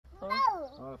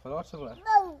فلات شغله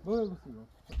برو بسیار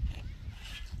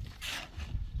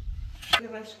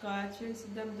رشقات شوي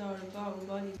سدم دور الباب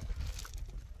وبالي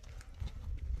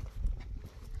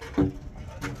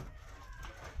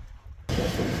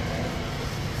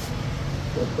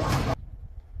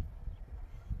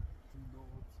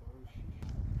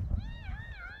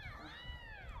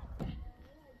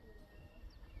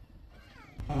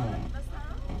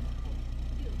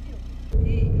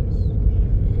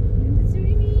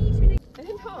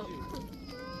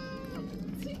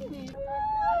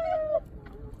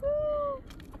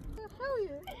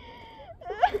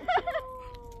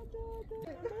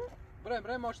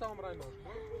برای ماش تمام برای ماش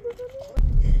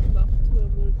وقت تو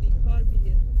امور بیکار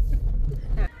بیه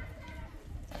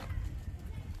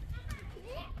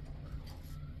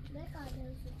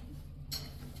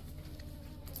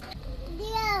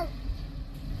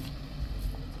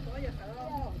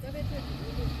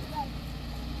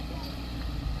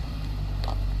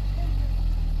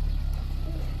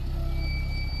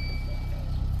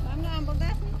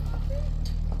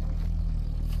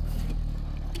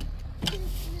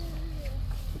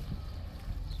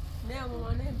نه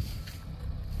مامانه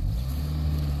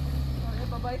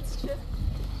بابا چه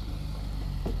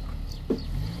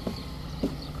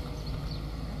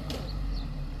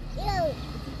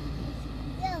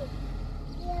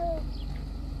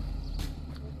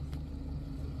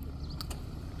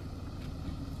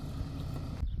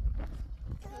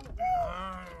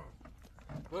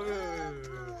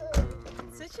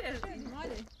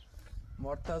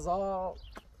مرتضی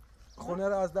خونه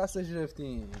رو از دستش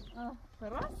گرفتیم.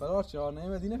 فراش چه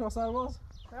نمیدینه که سرباز؟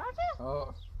 فراشه؟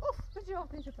 اوف بچه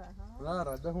وقتی چه پر ها؟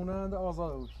 نه رده هونه ده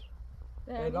آزاد اوش.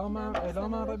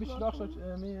 اعلام را بیش لاخش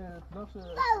لاخش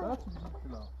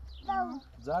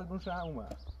زل بروش اومه.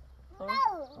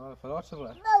 فراش چه؟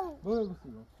 برو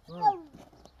بسیار.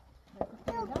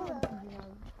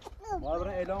 ما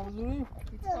برای اعلام بزنیم؟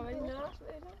 خبری نداشت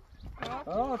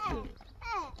فراش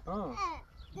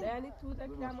یعنی تو در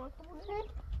کمال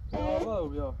کنه؟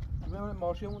 آزاد بیا. بیا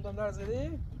ماشین موندم در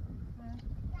زدی؟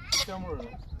 کم رو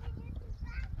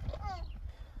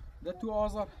ده تو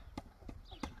آزاد.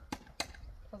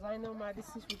 خزای نومدی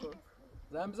سیش بکن.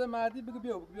 زن بزن مردی بگو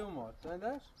بیا مار.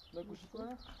 زندش؟ بگوشی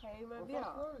کنه؟ خیلی من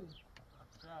بیا.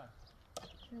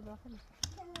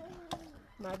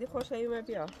 مردی خوش هایی من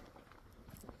بیا.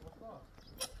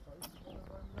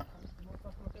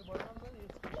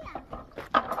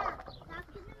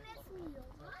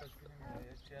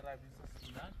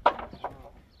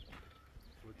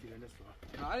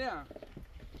 مریم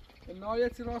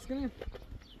نایتی راست کنیم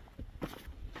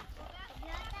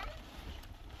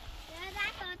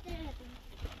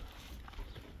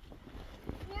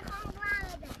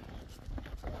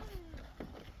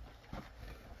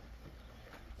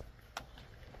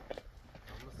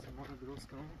درست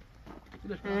کنم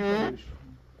دیدش کنم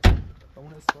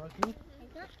همون استفاده کنیم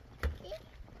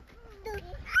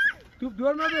توپ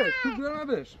دور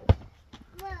نبش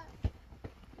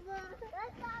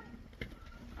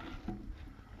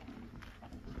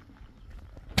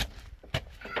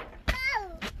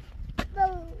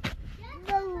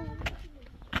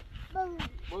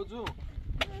بازو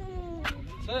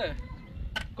سه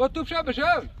کد توپ شب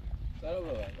بشم سلام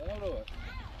بابا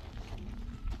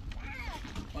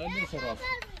حالا میرسه راست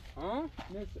ها؟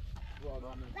 میرسه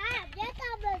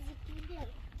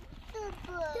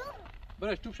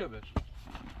برش توپ شبش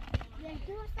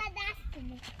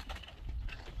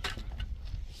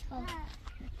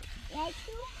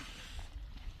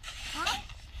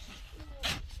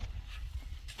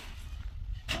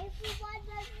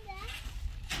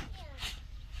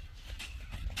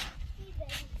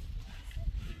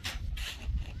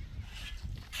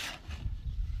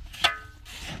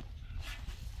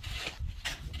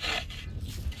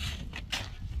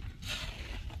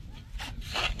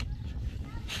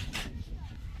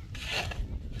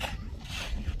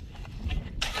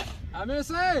امیر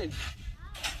حسین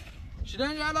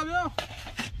شیدن جعلا بیا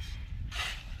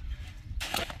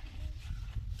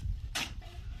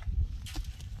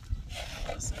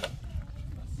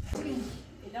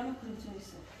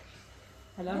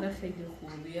حالا خیلی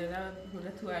خوبی الان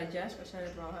هونه تو ارجش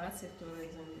قشنگ راحت سفت و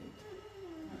زندگی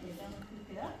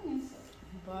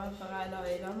با فقط الان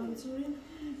اعلام هم زوریم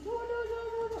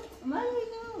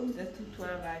ده تو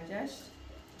هم ارجش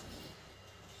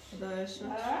خدایش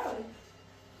رو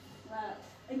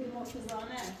اگه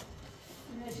مرتضانه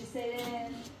نشی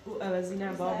سرین او عوضی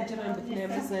نه بابی جمعیم بکنیم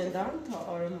به زندان تا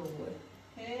آرام بگوه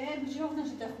بجی وقت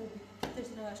نشده خوبی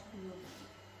تشتی نگاش کنیم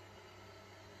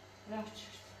رفت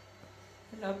شد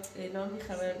حالا اعلام بی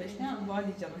خبر بشنیم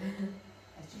والی جمعه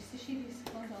از چیستی شیدیست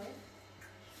کن داره؟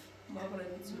 ما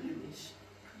برای زوری بیش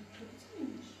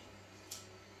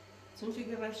چون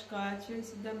که رشقات چون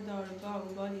سیدم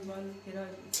دارگاه و بالی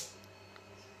هرایی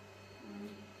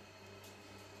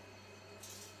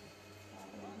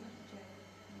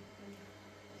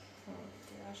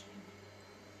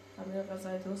همه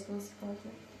غذای دوست کاته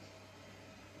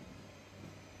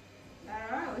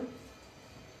برای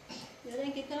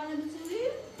یادن که کارانه بسوی؟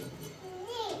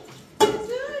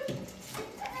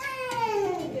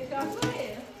 که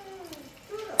کافایه؟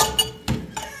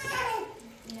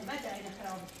 اینه بعد داری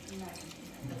نخرام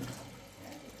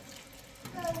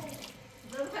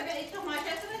برو خواهی برای تو ماشه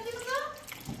سرطی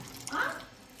بگم؟ آه؟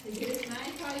 دیگه نه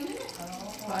این کاری نمیده؟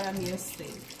 کارم یستی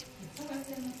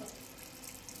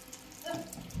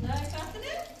نه کافته؟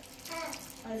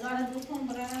 از آن دوستم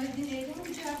برای دیگه رو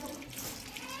چرا کنم؟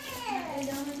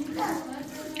 ادامه میدم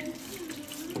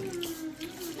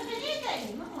خیلی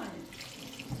داری مامان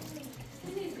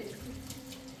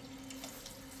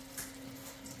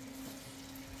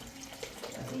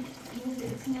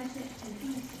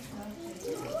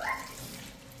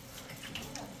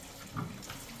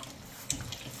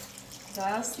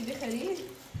راستی بخری؟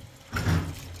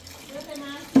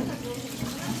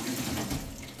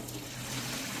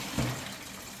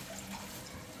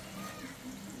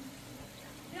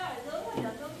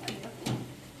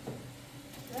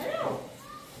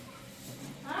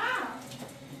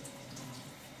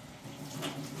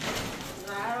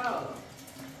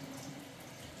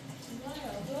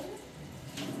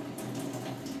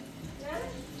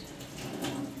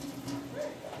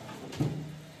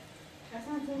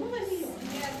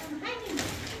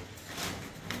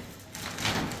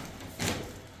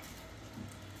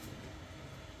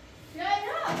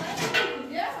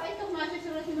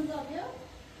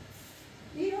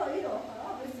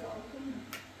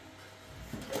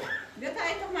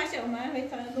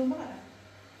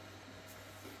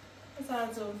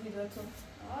 Zo wieder zo.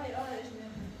 Ah ja, dat is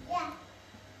meer. Ja.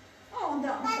 Oh,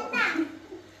 dan.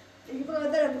 Ik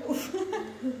wil daar een boef.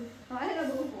 Ah, heel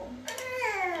boef.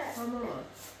 Mama.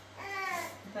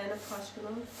 Bijna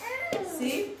vastgenomen.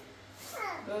 Zie?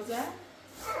 Rosa?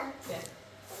 Ja.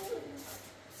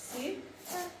 Zie?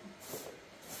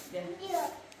 Ja.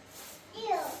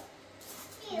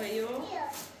 Bij jou? Ja.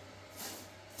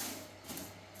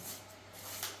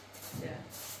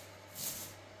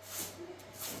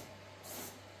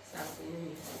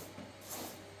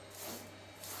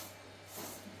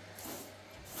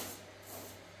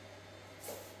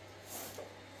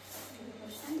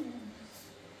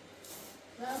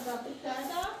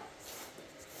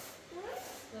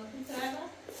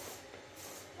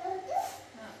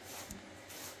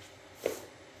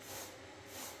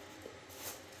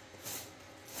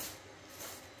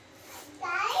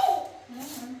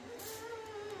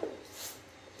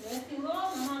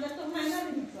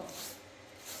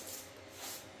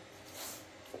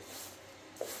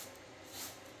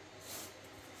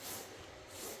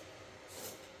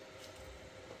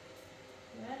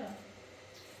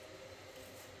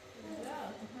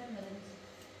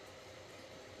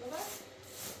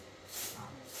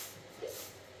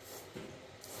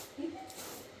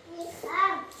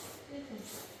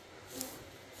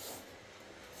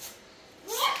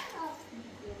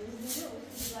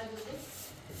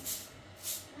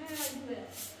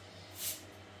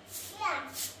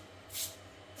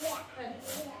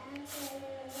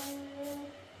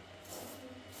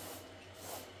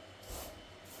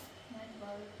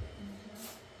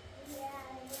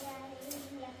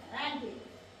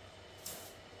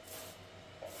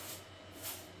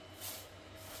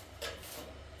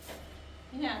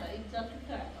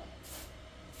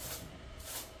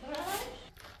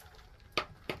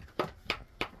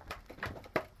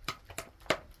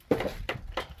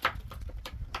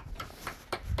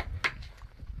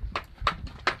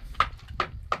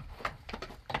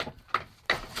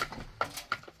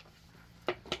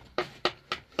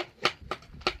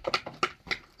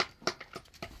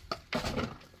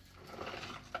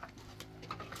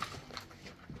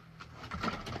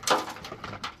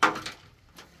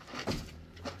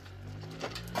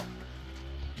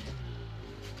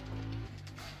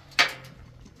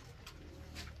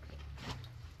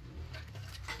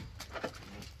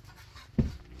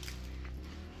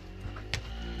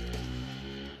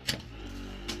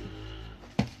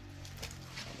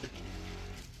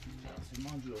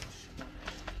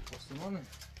 Osmanlı.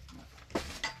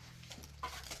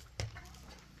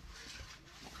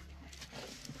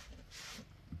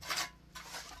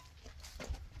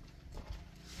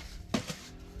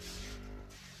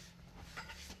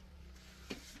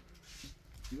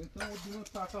 Então o Dino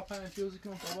tá com a panela que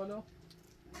não trabalhou.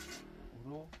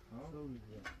 Orou? Não.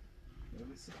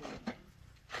 Deve ser.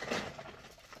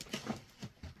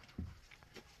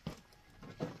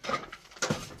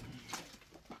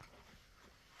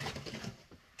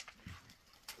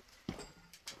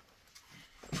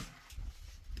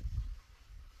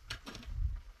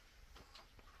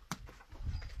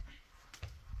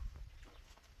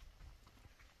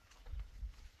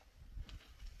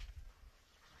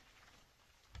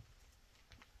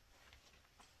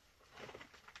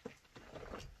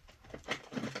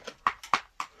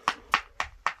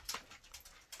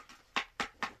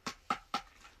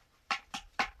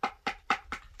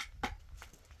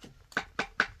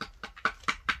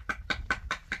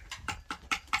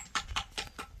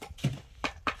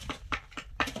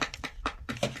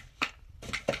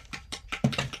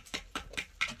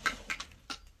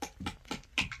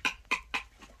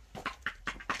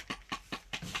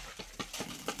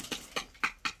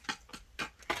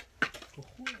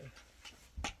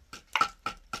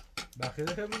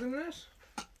 خیلی خیلی بزنش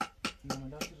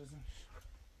نمادات رزمش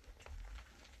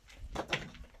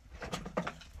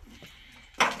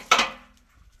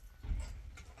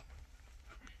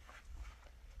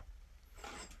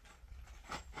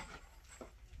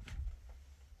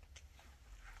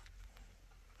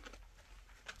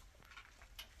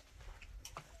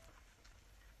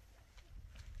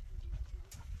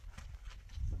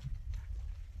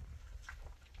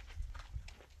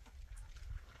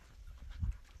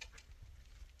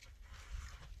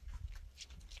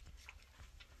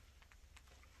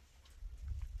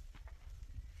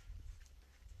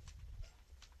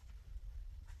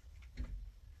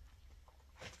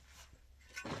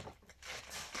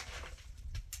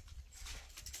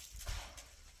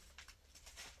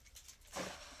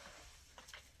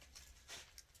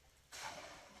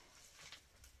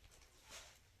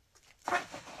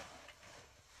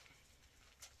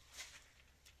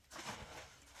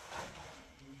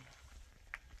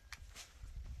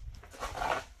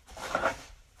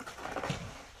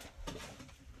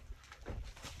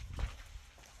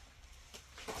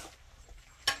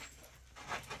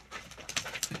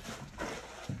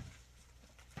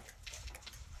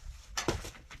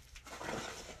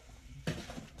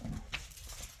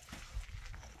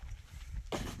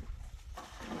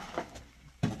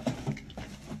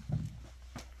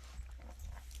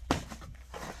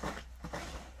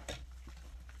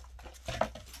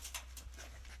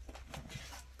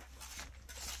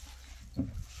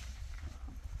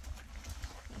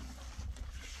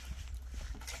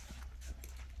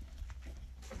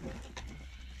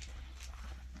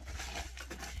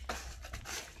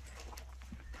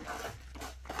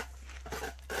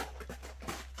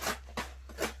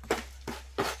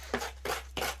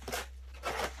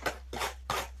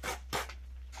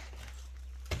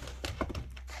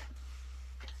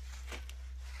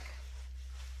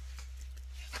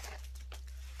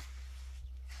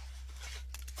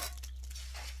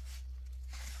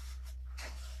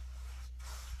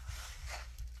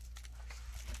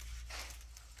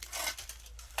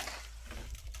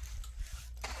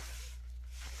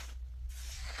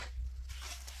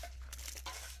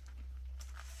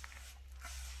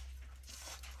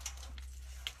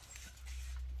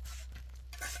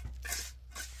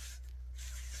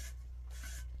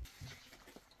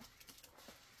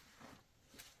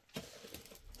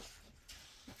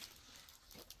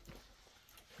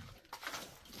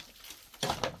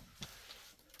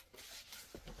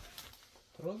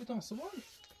Robi tam sobą?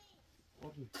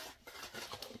 Robi.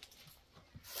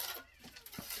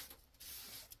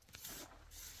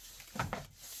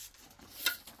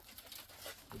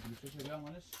 Robi się ja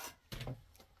masz.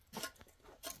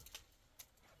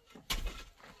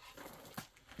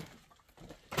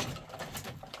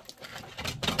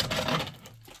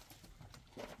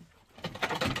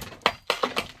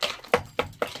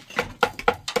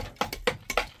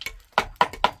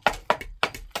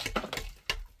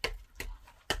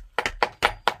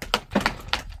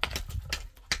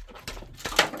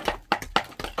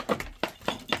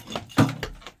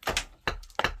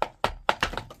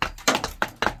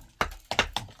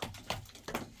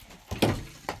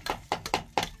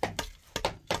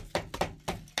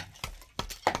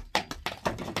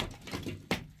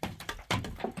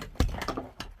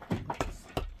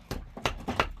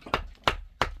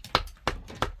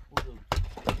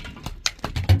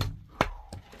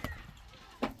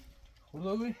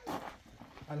 Robi.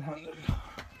 Elhamdülillah.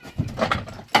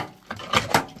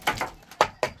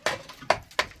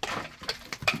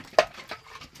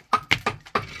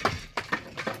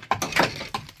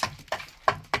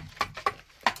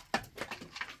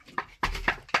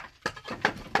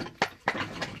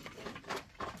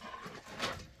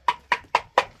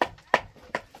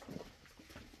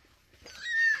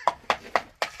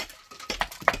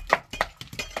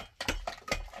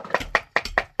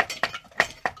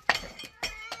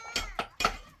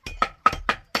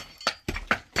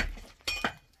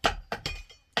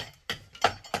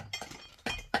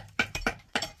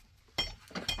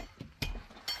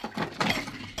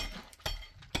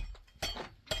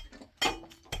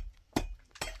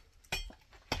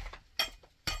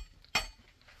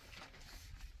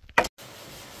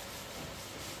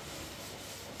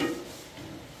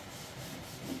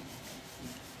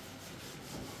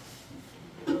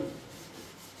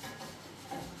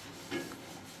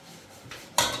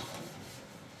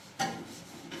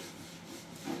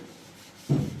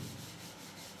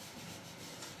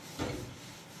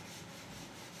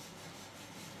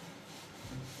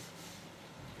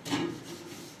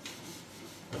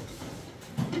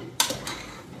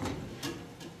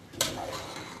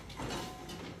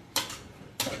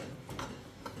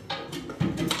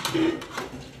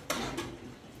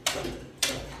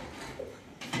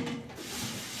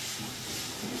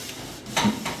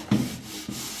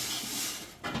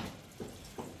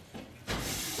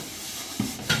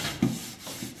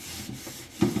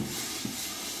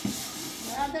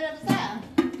 برزم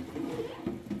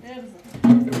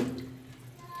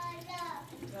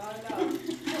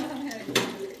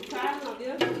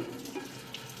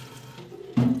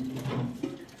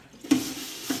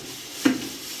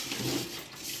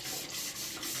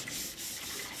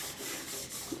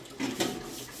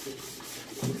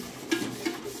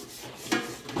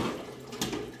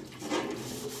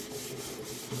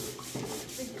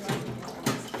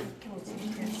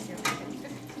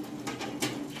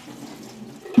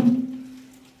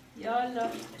يلا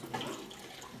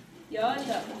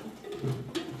يلا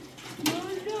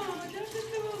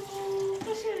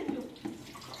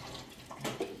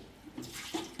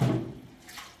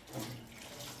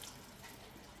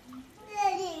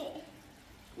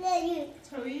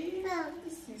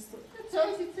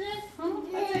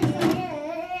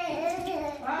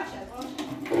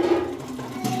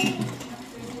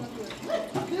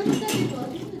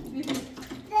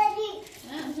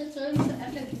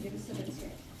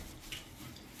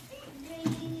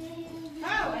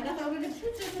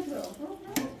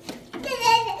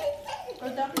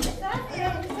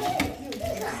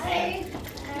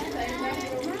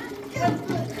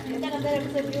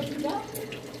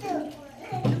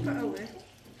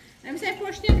امسك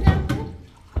پشتی بدم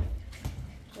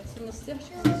بس مستحش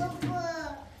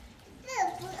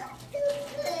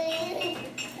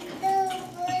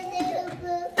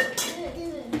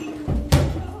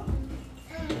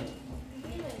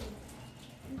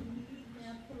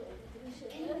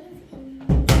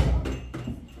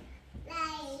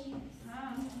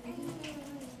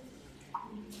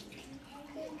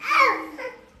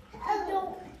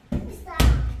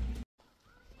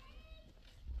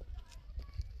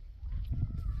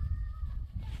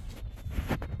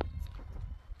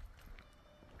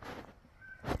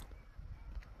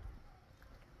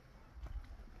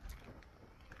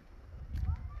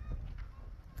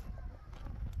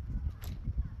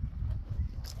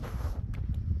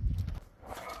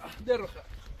در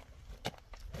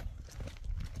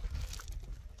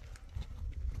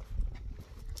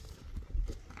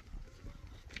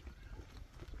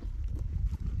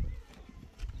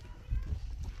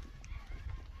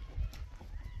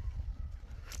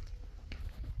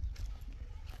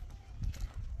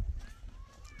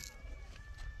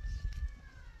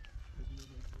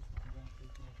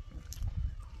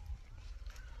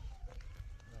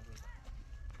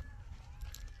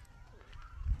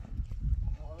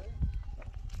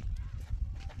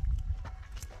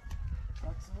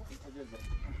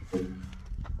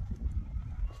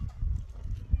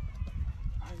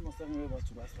عايز مستقبل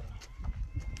بس بس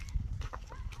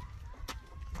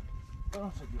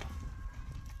برام شديد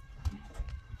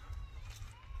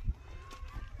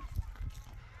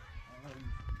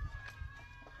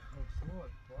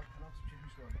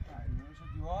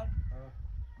دیوار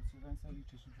مثلا سالی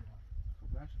چشم شما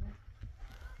خوب نشد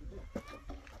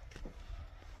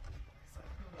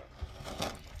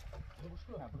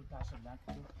نه برو تاشو لنگ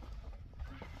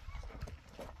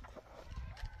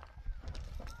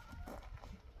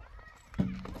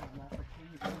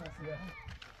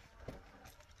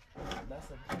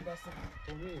دست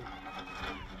خوبی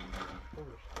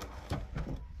خوبش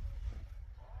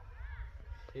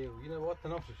ایو یه نبات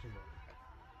تنافسش این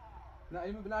نه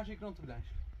اینو بلنش یکران تو بلنش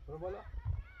برو بالا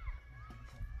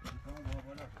برو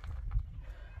بالا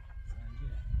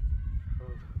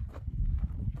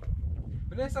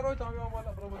بلنش سروی تا میام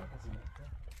بالا برو بالا کسی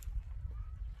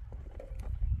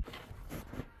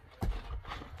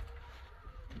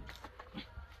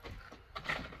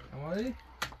آمادی؟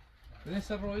 بلنش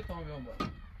سروی تا میام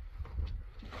بالا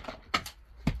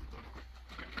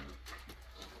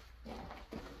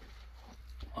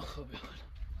خب یاد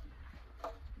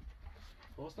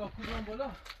واسه کدوم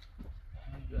بالا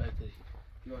جای تری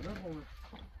یا نه بوم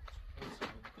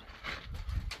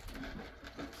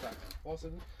واسه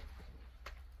ای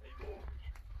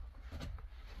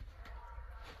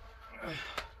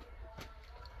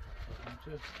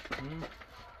چه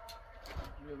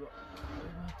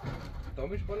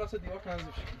دامش بالا سه دیوار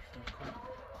تنظیم شد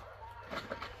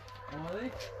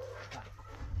آماده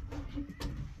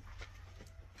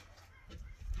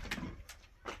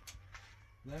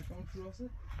نه شما شروع هسته؟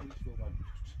 خیلی شروع باید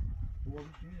بشید تو بازی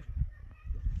چیه؟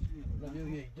 نه بیار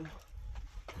یک دو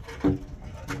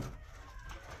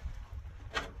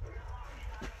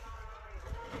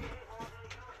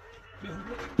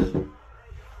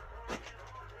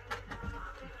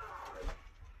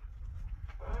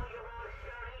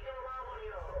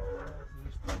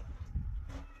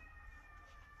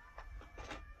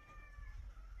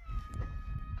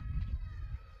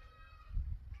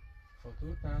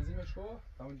تو تنظیمش رو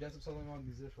همون جذب سازمان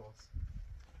دیزه شواست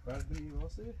بعد بری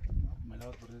واسه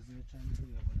ملات برزیل چند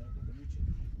یا ملات دمی چی؟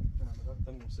 نه ملات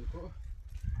تا موسیقی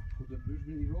خود بروش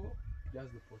بینی رو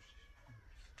جذب پشتش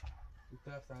دو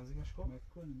طرف تنظیمش کن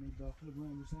مکن می داخل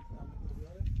بوم میشن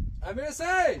بیاره امیر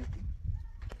حسین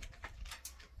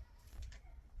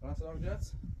سلام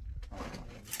جات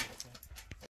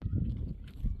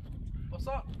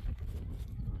بسا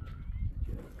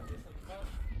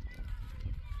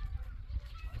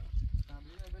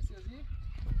تمرین بسیازی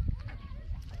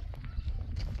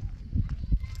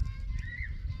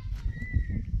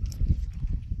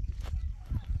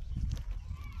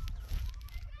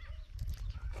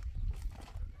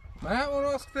من اون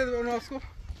راست بده اون راست کن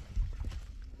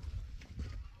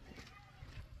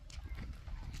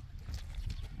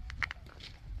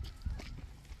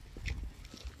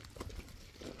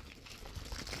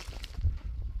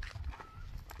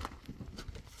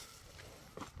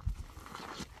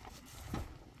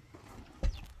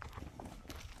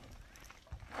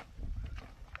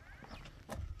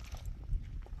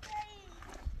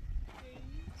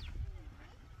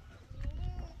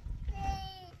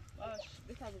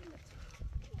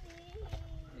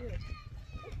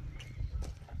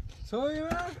سوي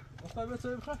من وطيب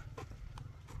سوي بخير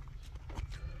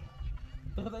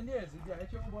تاخذ النيز يعني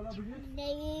شو بالا بجي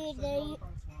داي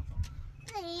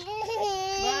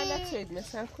ما لا تسويد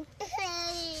مساكو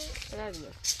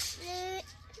لازم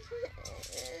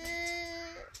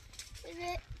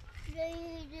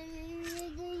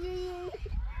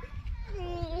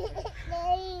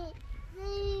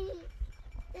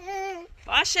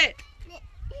باشه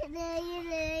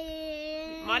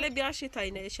مال بیاشی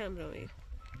تاینه شم رو میگه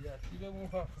يا تيجي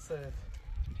مو خسرت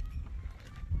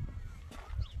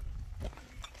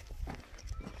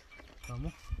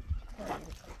تمام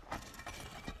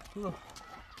شو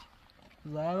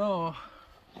زارو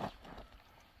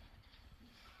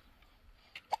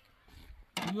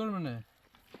يقول منه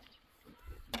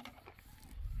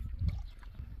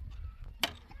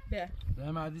بیا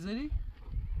لا ما عادي زري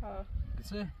ها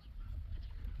كسه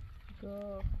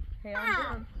جو هي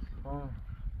عندهم اه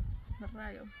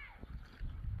نرايهم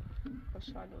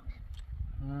خوش عليك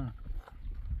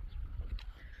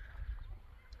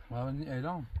ما عندي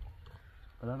اعلام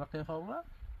ولا لقي فورا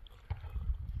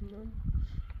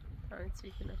أنا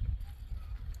تسويكنا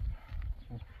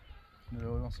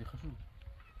لو نصي خشو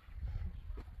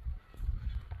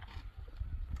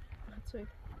تسويك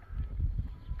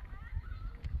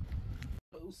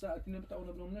وساعتين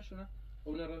بتاعنا بنومنا شنو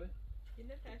او نرى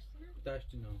إنك تعشتنا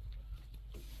تاشتنا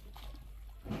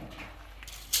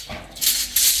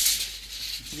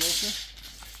شنو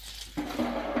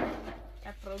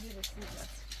أفرودي رسيلات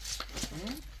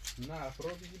لا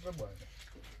أفرودي دي بربعنا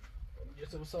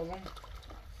جالس بصالون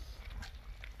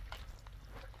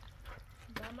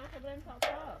ده ما خبرن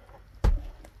تاطا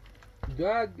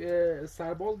قاعد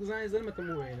سرباز زنگ زد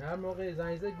متموین هر موقع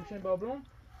زنگ زد گوشین بابلون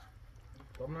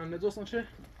طبعا ندوسن شه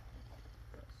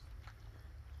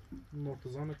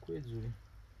مرتضان كويت زوري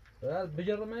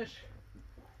بجرمش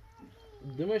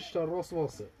دمش الراس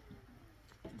واصل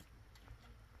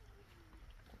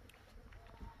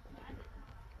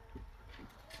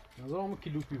نظرهم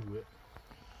كيلو في هو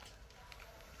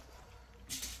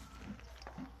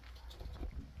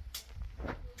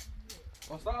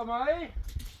وصل معي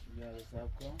یا حساب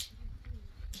کن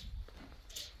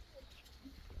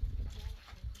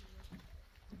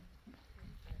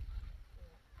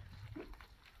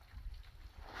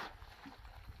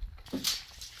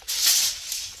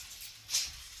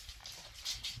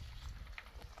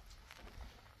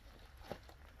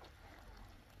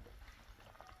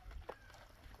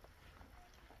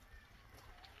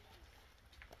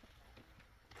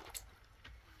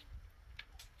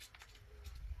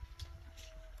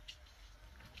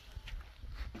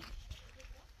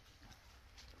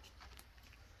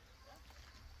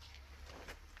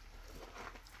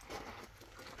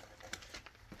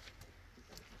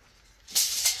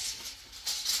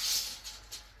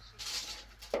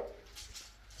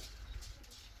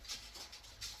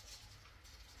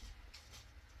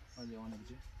هذه وانا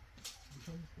بجي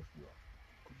بشون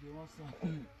كل يوم اصلا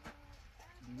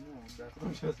نو ده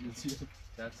مش هسمع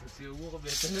ده سيبوه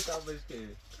بيتنت عبش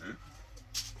كده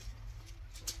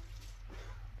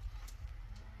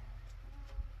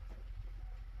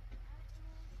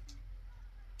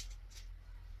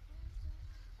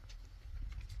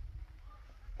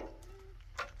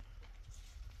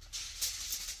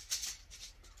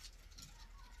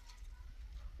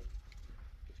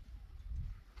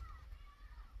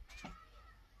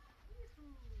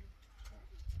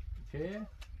که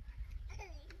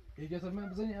یک اصلا من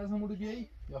بزنی از همون رو بیایی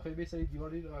یا خیلی بیایی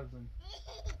دیواری رو بزنی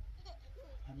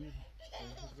همین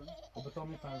خب بتا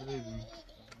می پنجره بزنی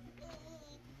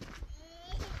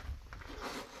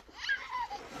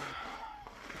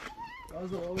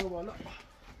از آقا بالا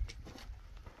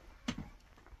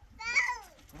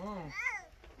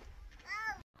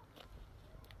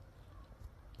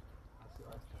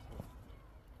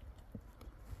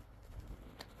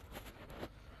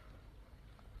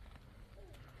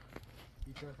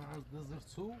Jetzt einfach das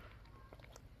dazu.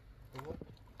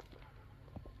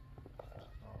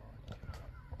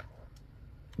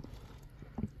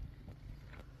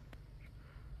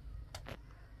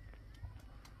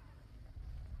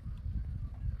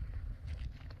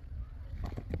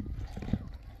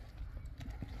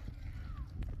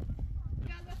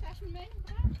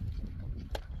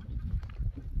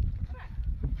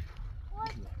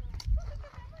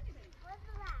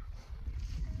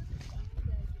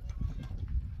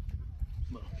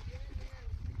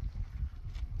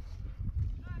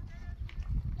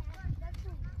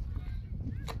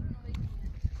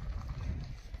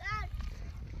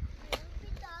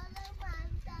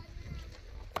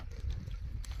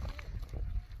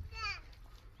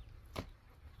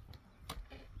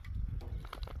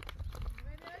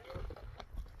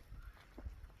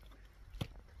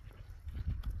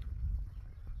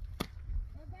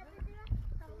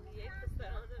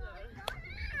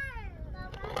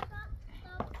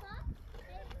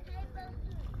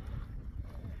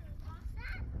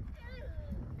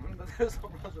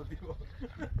 Som razza vivo.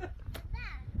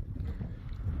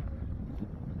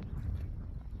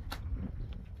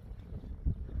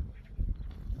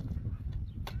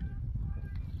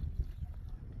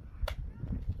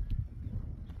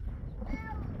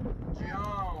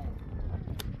 جيان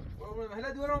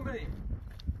هلا دورهم بني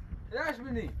ليش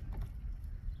بني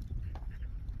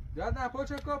قاعد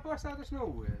ناكل كوبا هذا شنو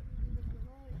هو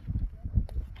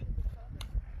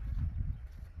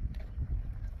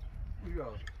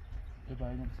وياه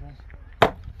تبعي نفسك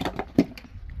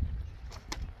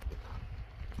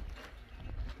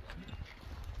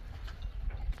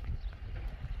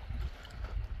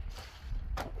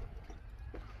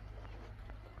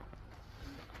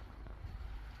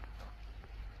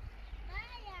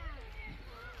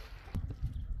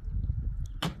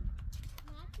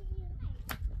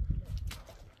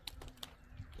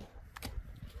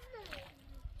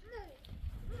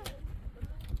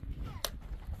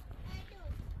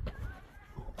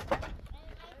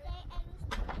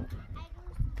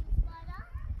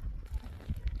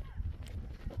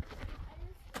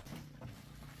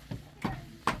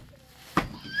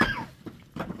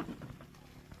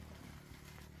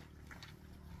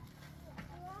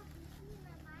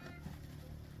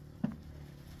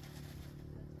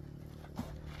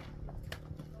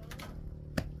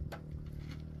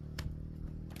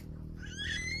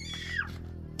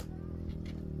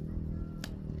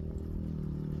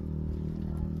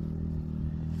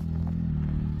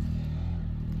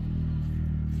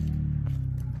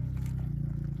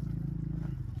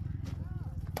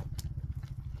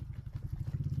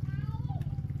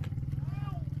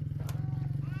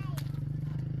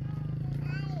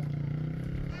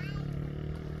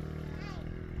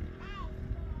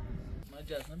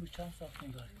جزمه به چند ساخت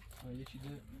داری؟ یه چیز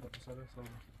سر حساب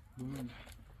دومون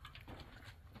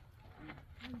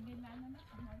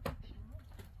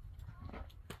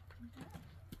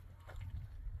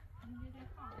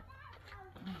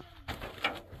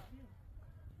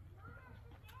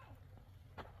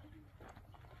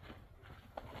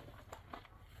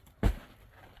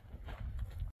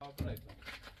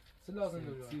لازم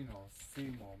داری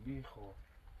سیما میخو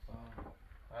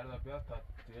هر دفعه بیاد تا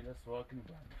دیل سوال کنی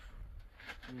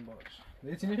باش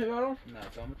دیتی بیارم؟ نه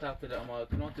تا تحت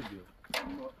اماراتونات بیار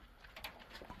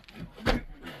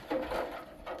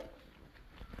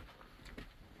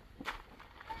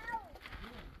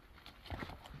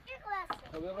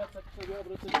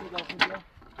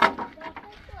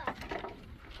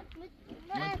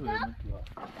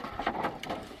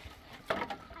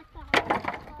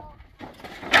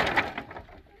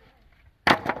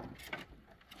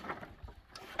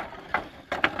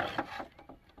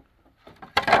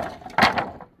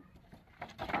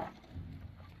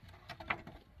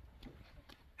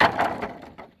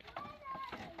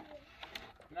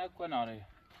نکن آره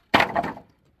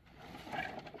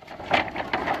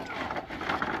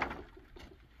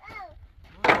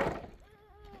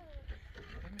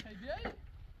میخوای بیایی؟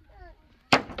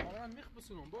 آره من میخ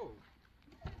بسونم بو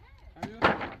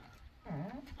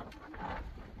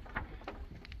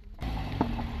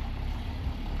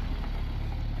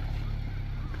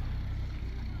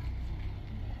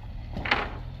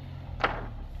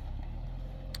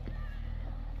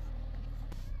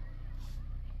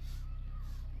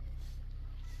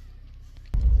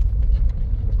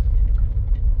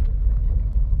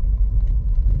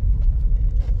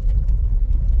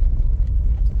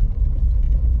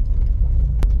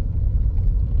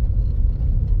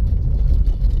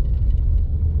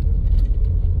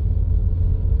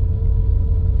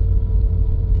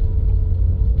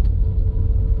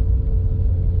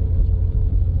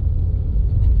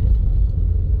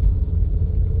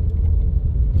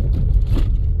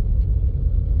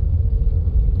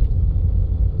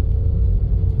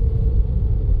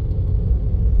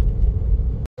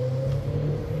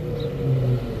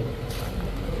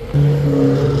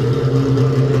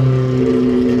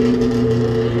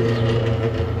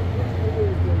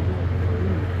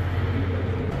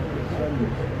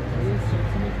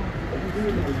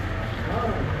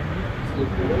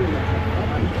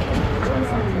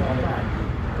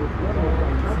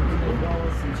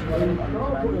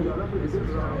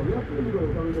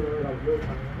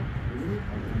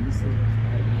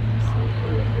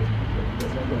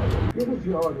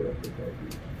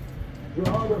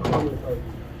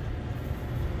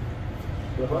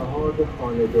جهاد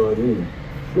خانه‌داری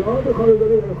جهاد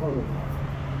خانه‌داری برای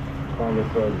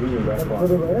خانه‌سازی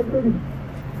برای باید بریم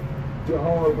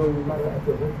جهاد و مرأت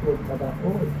حسن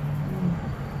تبعول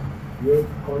یک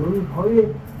قانون پای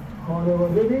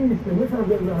خانواده نیست مثل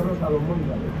از زهرا سلامون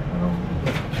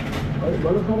باید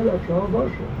بالا سر بچه ها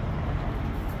باشه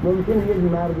ممکن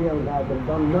یک مردی هم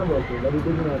قدردان نباشه ولی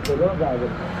بدون از خدا قدردان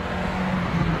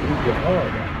این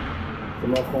جهاد که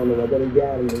ما خانواده رو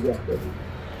گرم نگه داریم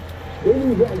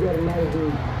ببینید اگر مردی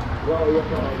رعایت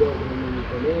آداب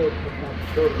نمی‌کنه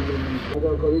تفکر نمی‌کنه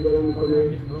اداکاری داره می‌کنه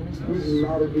یک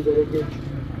مردی داره که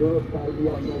درست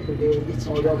تربیت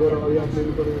نشده آداب رعایت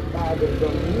نمی‌کنه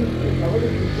قدردان نیست سواد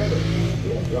بیشتره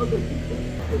اخلاق بیشتره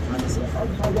از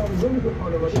تجربه‌ای که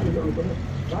خانواده پیدا می‌کنه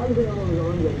قلب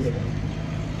نمازان زنده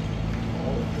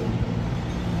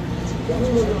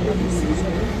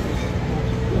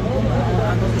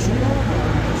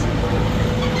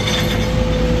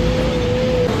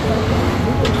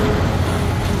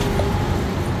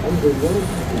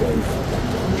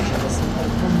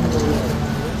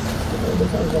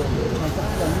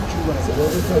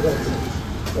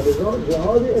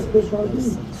جهاد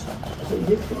اقتصادی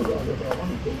یک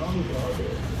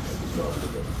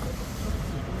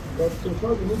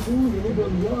اقتصاد این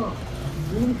دنیا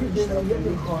این که جنایت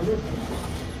خالص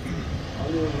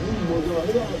این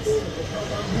مظاهره از اقتصاد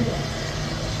هم بودن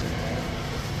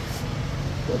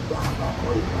به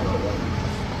بحبهای فراوانی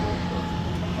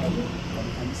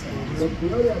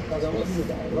بسیاری از خدماتی که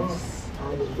در راه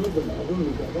عرضه به مردم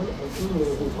می‌کردن از این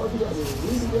موضوعاتی که از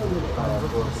این دیگر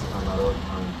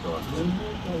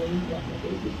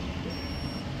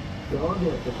جهاد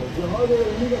اقتصاد جهاد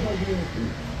علمی و تجربی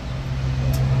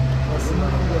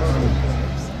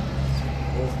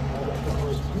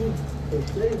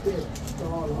قصه‌ای که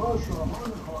سالها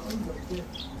شاهان خواهیم داشته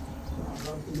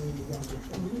اقام اینو میگم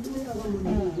داشتم میدونی اقام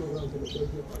میدونی جهاد داشته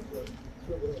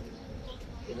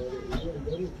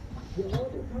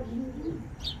جهاد تبلیغی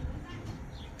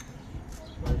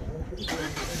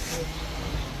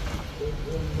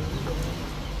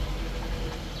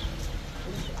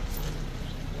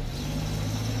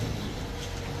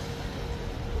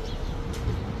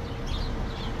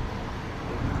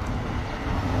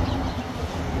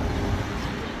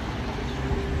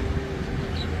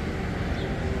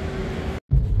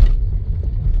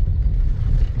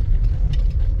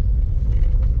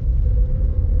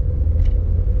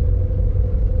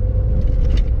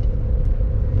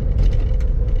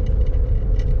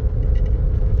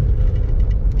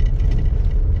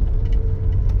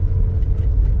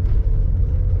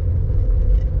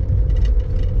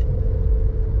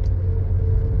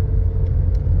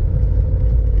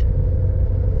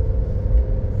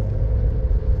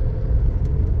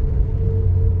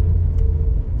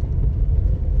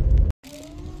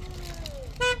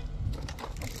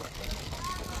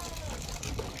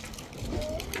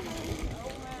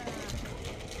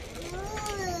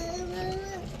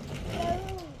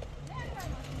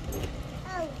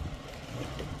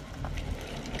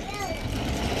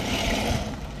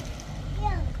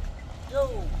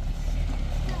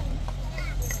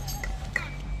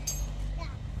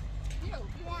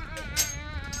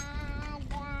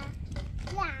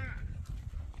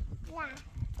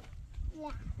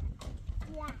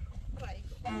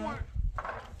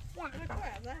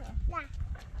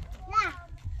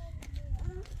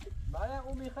مریم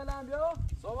اون میخه لم بیا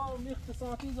صبح اون میخ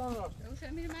ساعتی زن راست روشه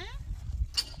میری من؟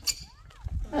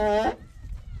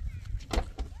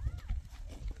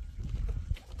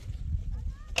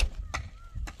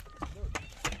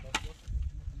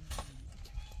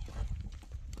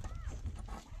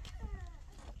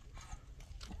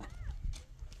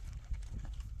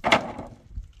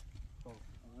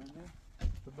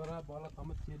 تو برای بالا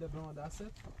تامت کیده برام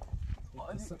دسته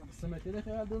سمتیده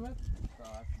خیال برمت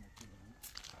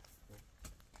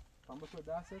تامت رو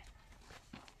دسته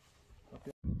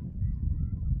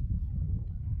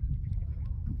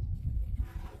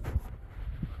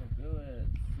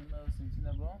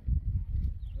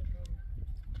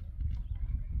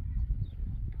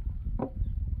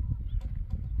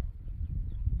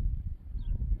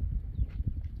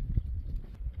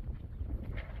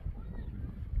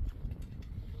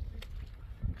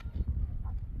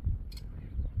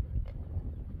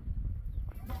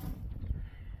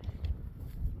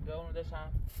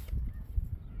داشتم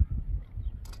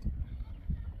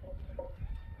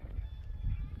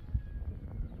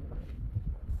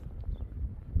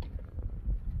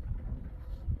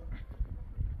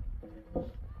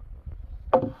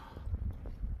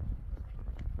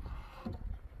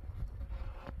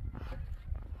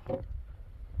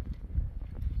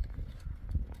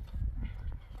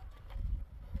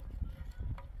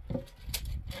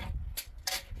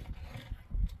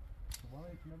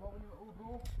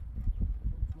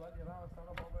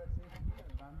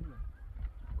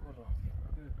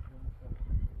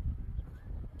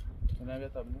انا بيا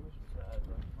طب نمش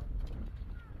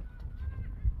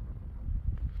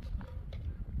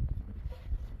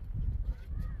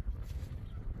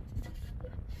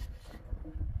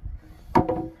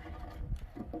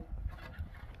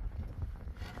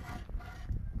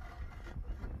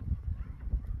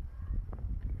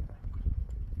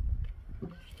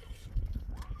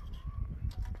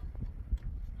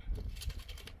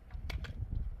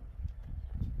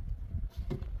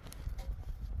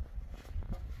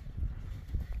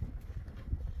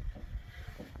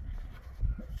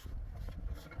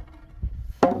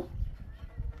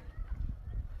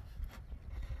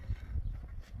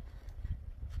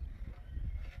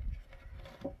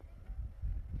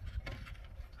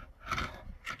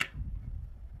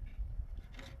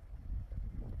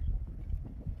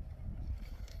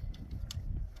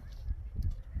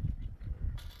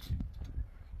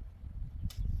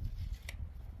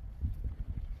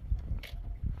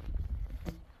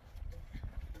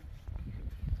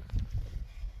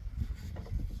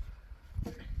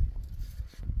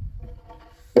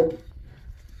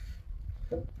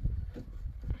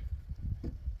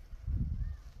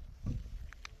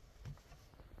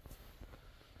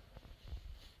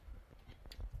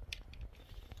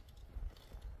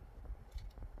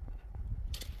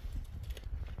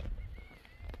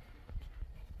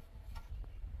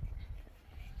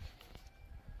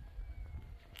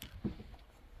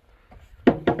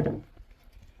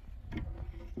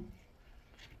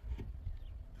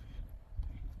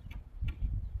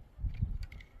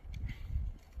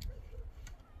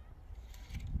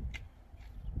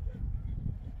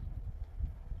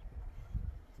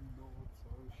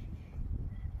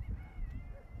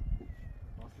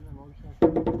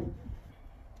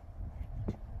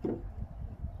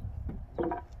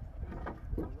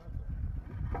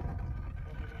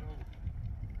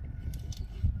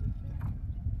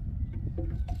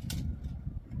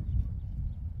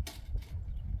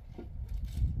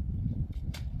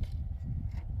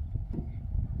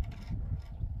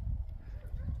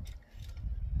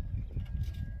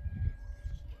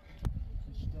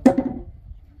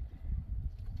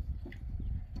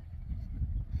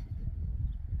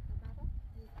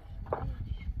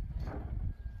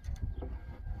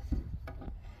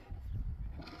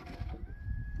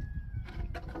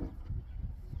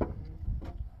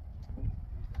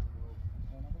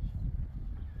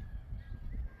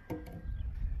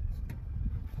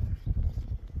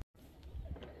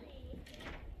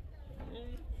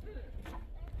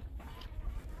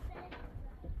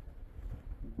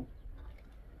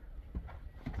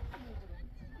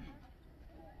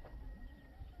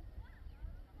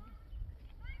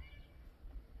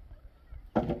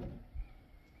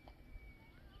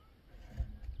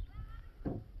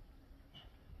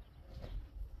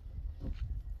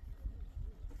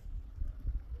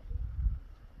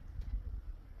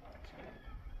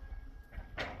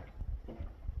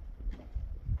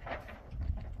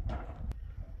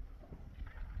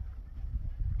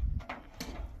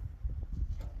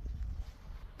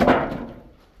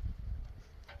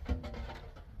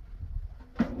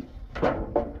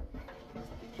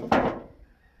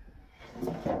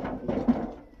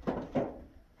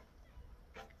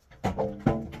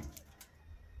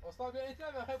استاد بیا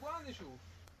اینجا بخیر بلندشو.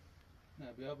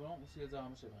 نه بیا برام یه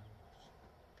زحمت شه برام.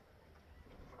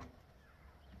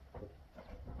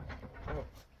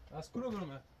 از کجا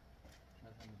برم؟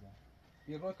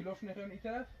 یه راه کلاف نخواهیم این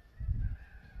طرف؟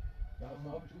 یا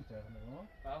ما بهش اون طرف نه؟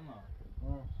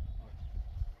 نه.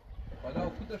 بالا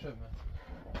کوتاه شد من.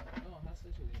 نه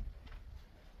هست شدیم.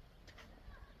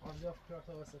 آنجا فکر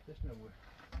تا وسطش نبود.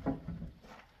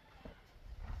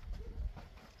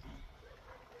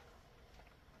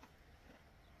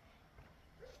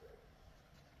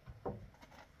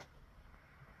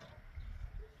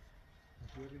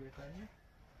 جوری بهتره؟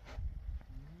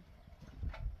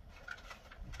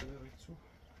 جوری چو؟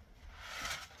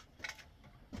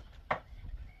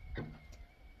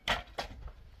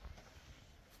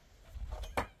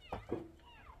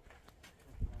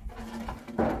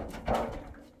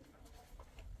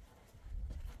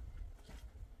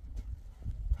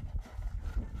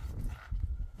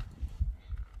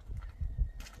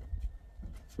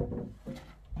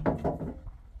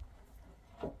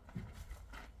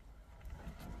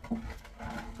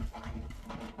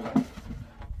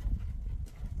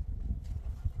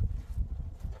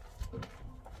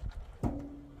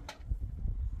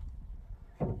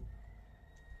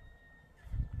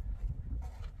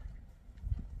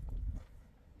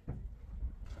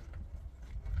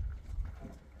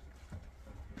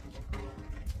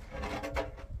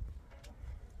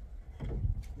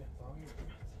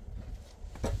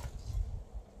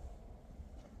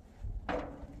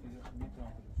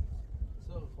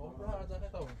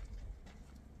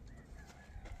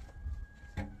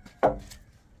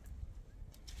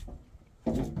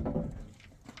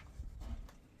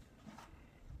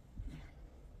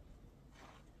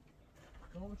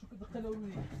 بابا شو كده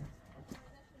خلوني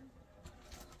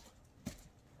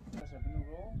شايفينه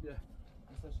جوه؟ ده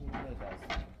لسه شايفينه ده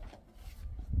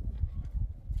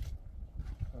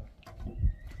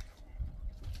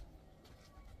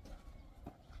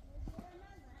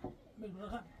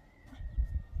بالبرغم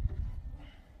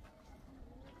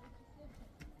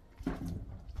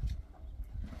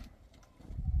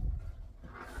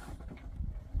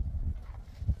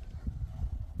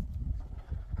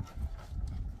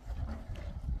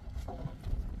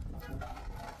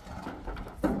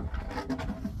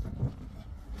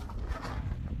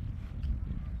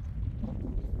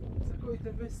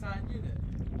تنبه سنگینه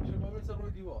شباب مثل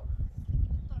روی دیوار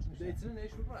دیتونه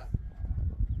نیشون رفت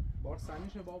بار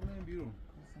سنگیش باب نیم بیرون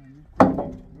سنگین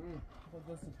خود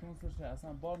دست ستون سرشه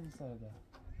اصلا بار میساره ده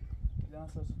دیدن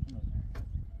سر ستونه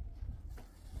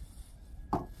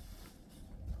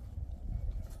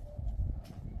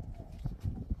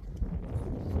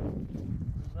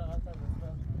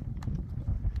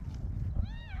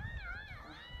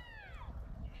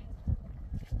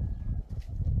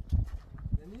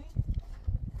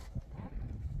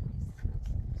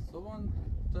صبحان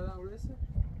دارم رسه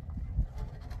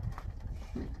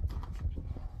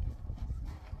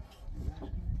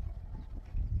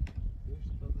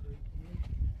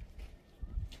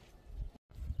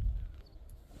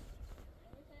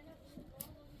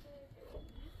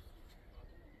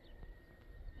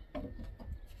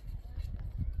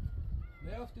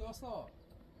نیافتی اصلا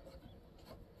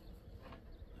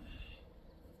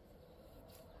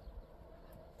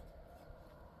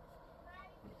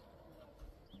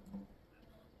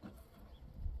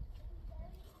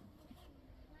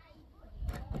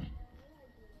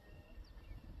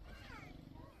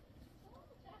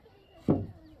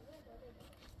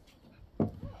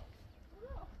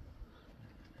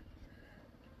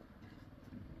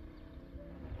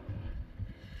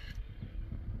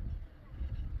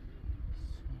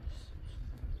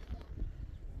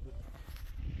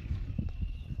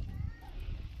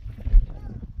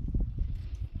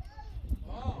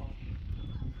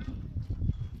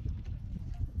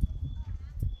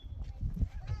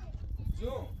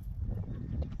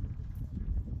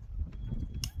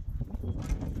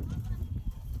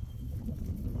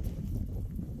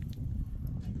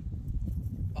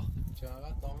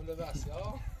چقدر کامل بس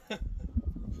یا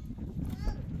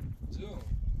جون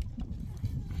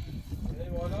ای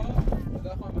بالا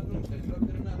بده خواهم من نون خیلی را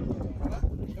کنیم ندارم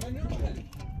شما نون خیلی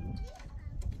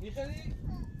میخیلی؟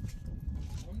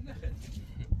 هم نخیلی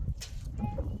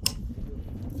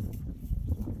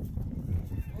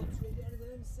توی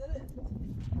دارم سره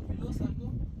بیلو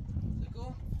سرکو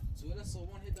سکو سوال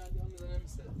صوبان هی دردی هم میزنم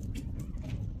سره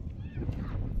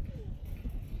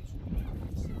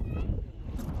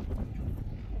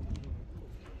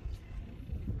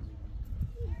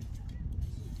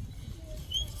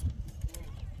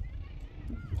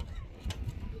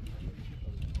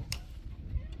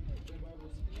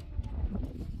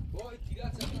Boy,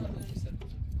 tirate a mano da missa.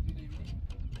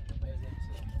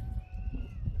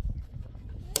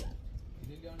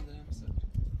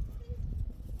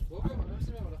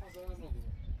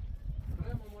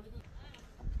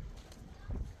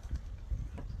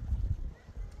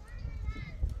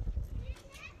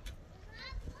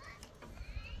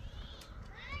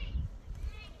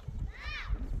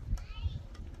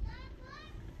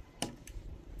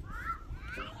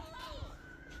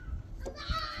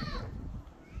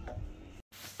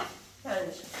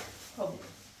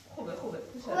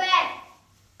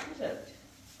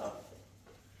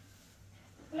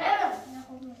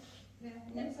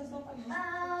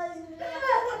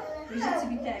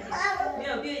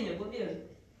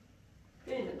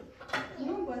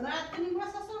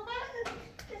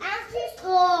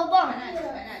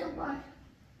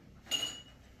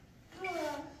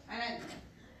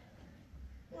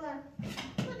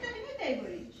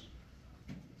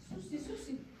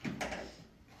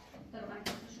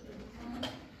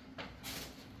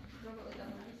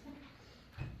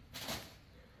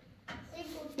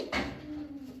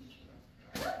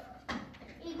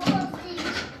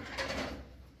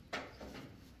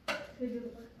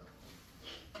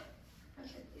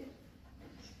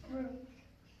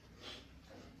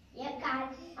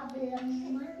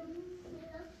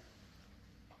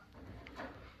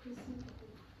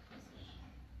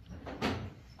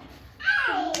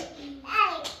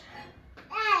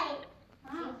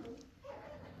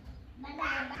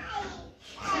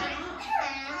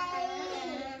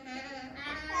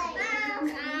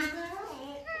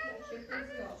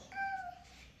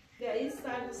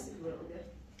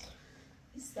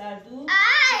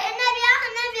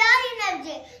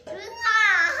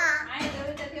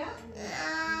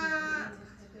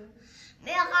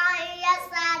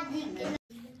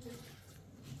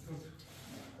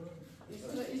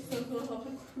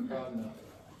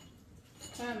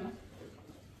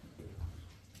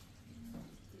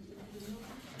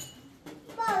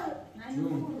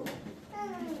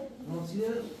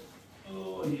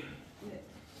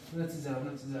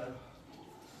 نتزار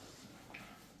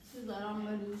Sizler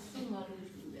mölüsün var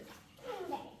üstünde.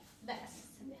 Ders.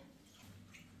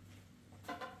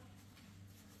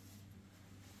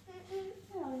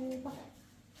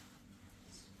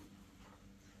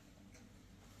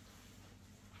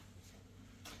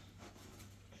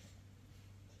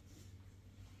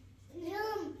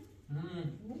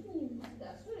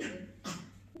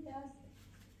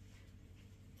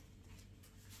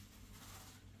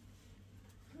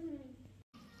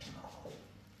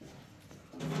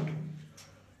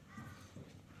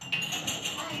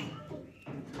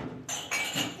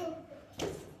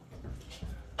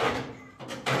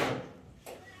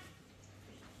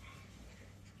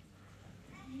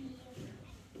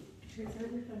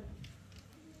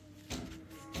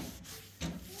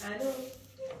 الو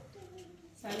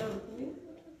سلام خوبی؟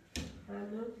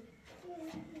 الو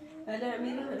بله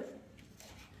امیرم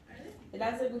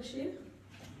لحظه گوشی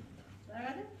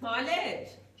مالک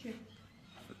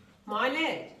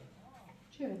مالک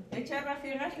چه؟ چه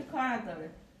رفیقش که کار داره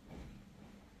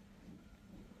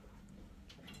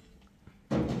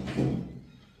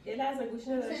یه لحظه گوشی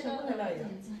نداره شما هلایا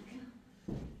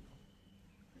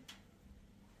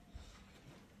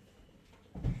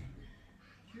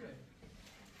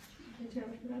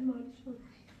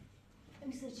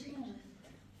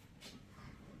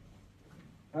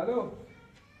الو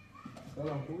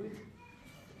سلام خوبی؟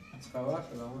 چه خبر؟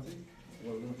 سلامتی؟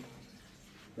 قربون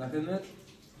در خدمت؟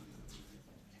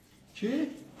 چی؟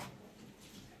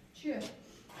 چیه؟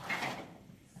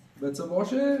 بچه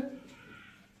باشه؟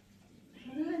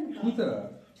 کی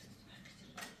طرف؟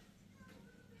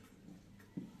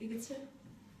 دیگه چه؟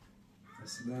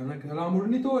 اصلا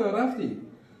الامورنی تو یا رفتی؟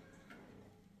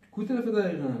 کی طرف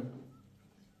دقیقا؟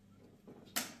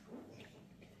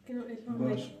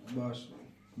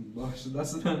 باش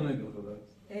دست من نگل خدا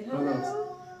الهام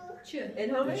چیه؟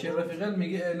 الهامه؟ چه رفیقت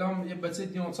میگه الهام یه بچه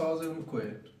دیون سازه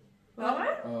میکنه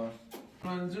واقعا؟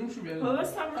 منظورم شو بیاره بابا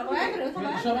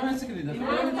سلام شما من سکلی دفعه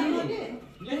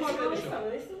یه خواهد شو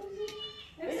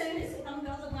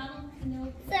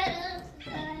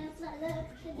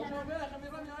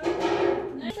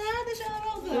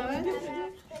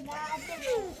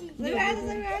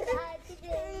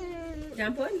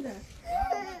جمع پایین ده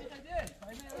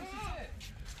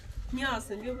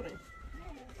میاسن بیا بریم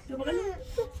بیا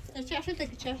بریم چه شدك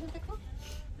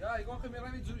یا ایگان خمیرم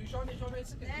این ایشان این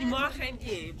سکلی ما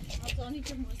خیلی آزانی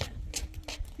که موزه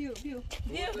بیو بیا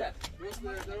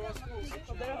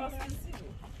خب برای واسه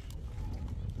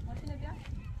ماشین بیا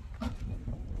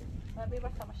و بیا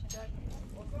بخواه ماشین دار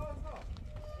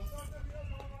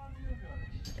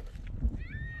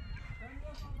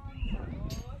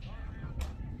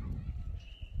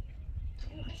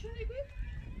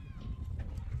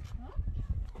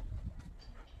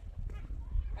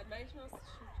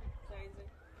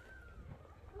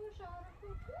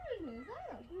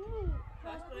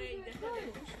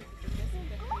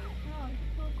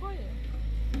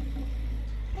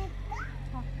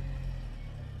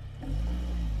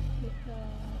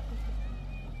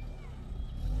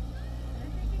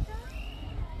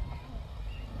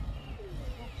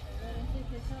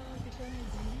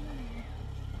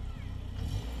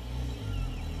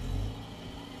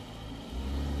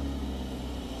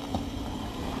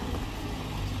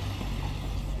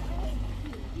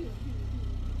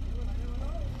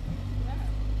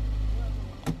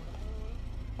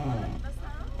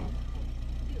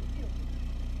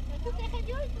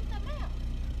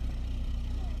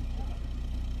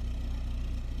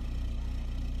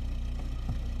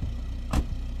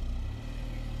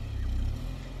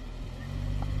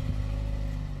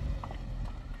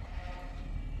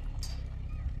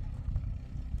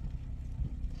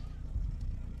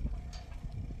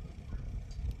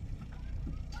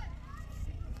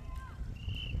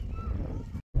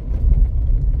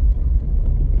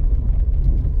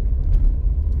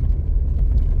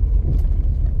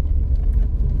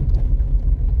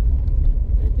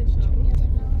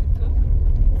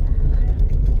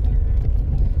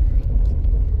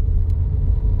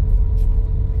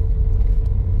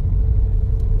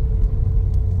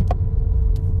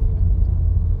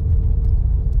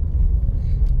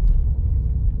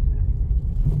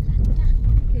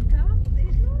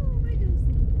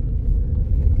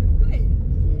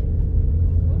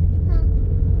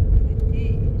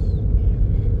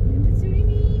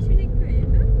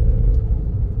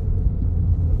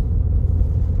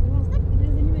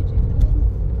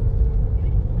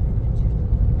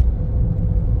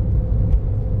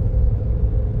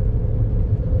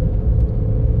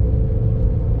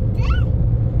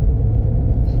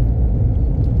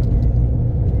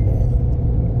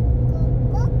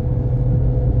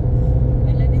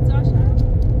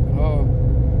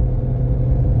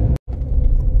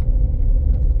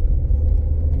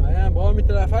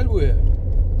فلافل بویه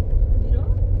میرو؟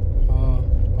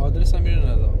 آدرس هم میره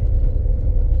ندا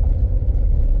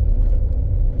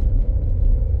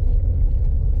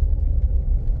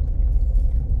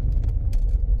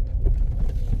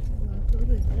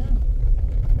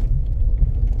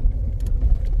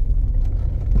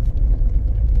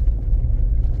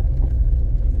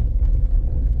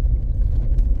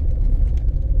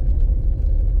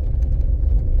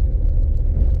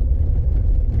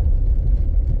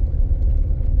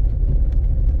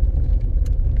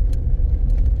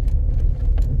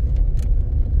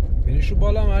شو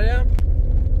بالا مریم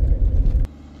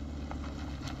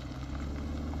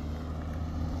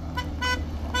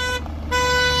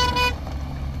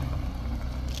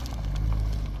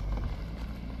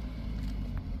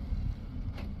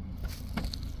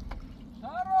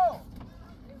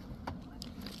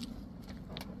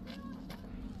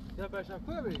یا باشم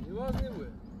خوبه بری نیواز نبوه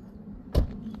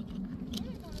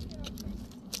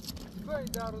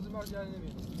باید 10 روز ما جایی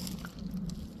نمید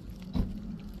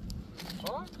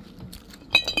ها؟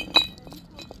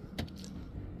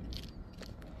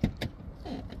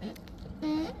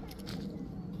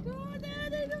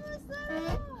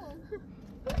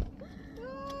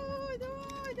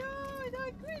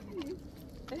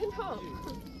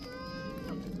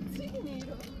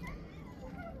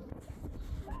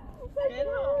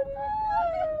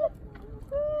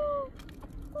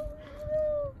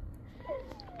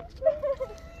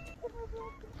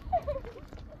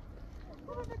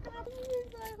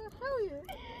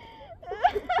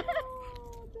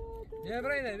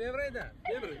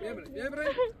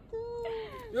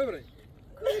 ببرین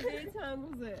کلی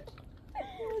تموزه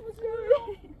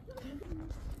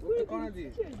گفت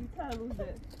کندی کلی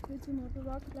تموزه هیچی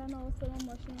مرتضا کدن آسران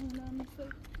ماشین هونم میشه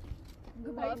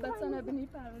باید بسنه بینی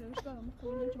پرورش کنم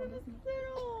خونه چون بسنه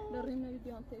داریم نبی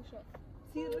بیان تیشا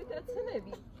سیر روی تتسه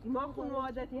نبی ما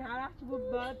خانوادتی هر وقت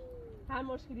بود باید هر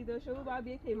مشکلی داشته بود باید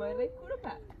بیایی تیمای ریک کورو پر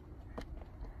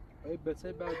ای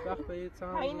بچه بدبخت به یه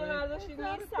چند اینو برداشتید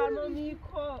نیست سرما می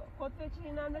خود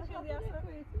فچی ننده شدی اصلا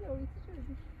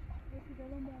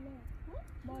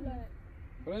بالا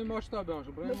برای ماشتا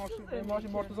بیانشو برای ماشی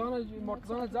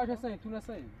مرتضان زش هستن تو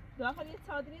نسایی داخل یه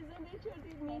چادری زنده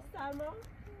کردید نیست سرما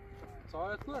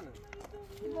ساعت کنه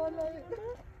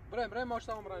برای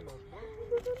ماشتا هم برای ماشتا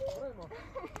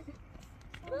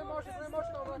برای ماشتا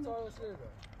هم ساعت سلیده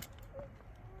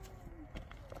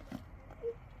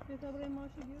بیتا برای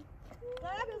ماشی بیو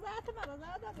Sabe, exato,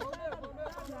 nada a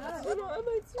ver. Não, é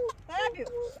muito. Sabe?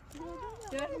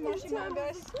 Gel maşi ben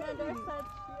ders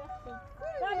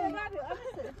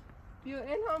Sabe, Viu,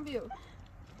 Elham viu.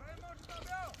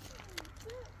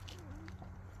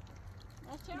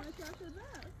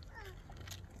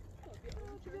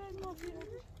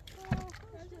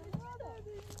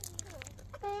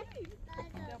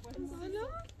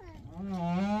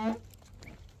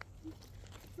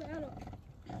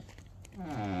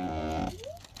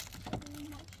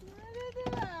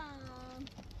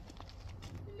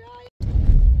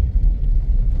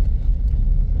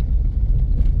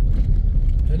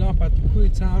 الان پتوکوی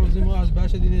چند روزی ما از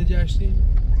بچه دینه جشتیم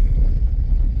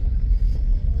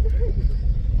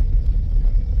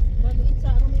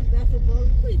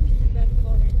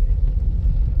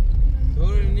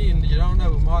دوری نی نگران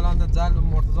نبود ما الان در زل و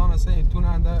مرتضان هستن این تون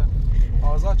هنده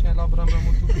آزاد چه الا برم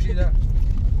رمون تو کشیده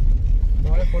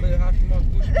مال خورده حرف ما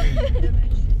گوش بید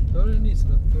دوری نیست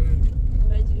دوری نیست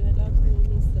Będzie lat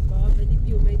نیست با ولی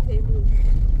بیومی تیمون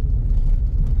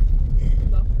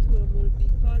با تو امور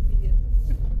بیکار بیه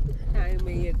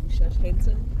همه یه گوشش خیلی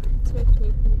تو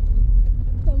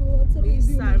این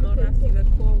سرما رفتی و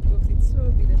کوه گفتی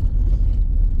تو بیده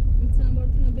میتونم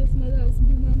بارتون بسمه در اسم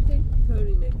بیمم تیم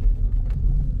طوری نگه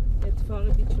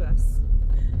اتفاق بیچو است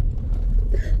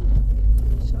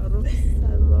شارو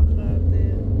سرما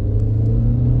خرده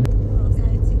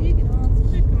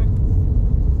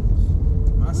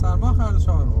من سرما خرده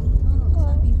شارو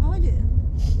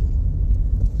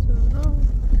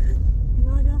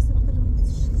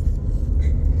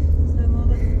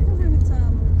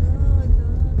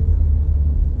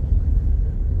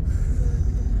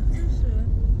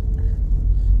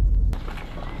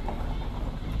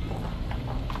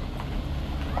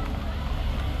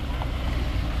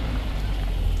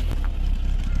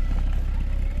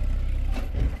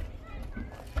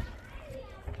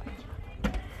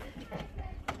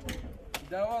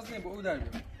دواز نیم با او در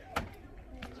بیم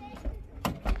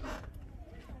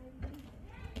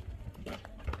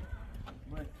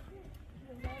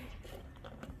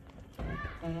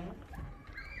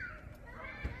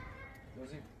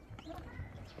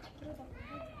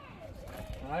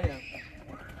مریم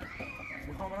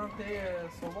میخوام برم تهیه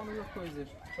صوبان رو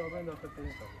کویزش شابه داخل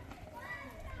تهیه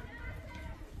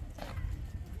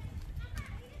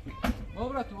ما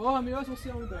برا تو ها میراث وصی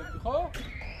همون داریم خب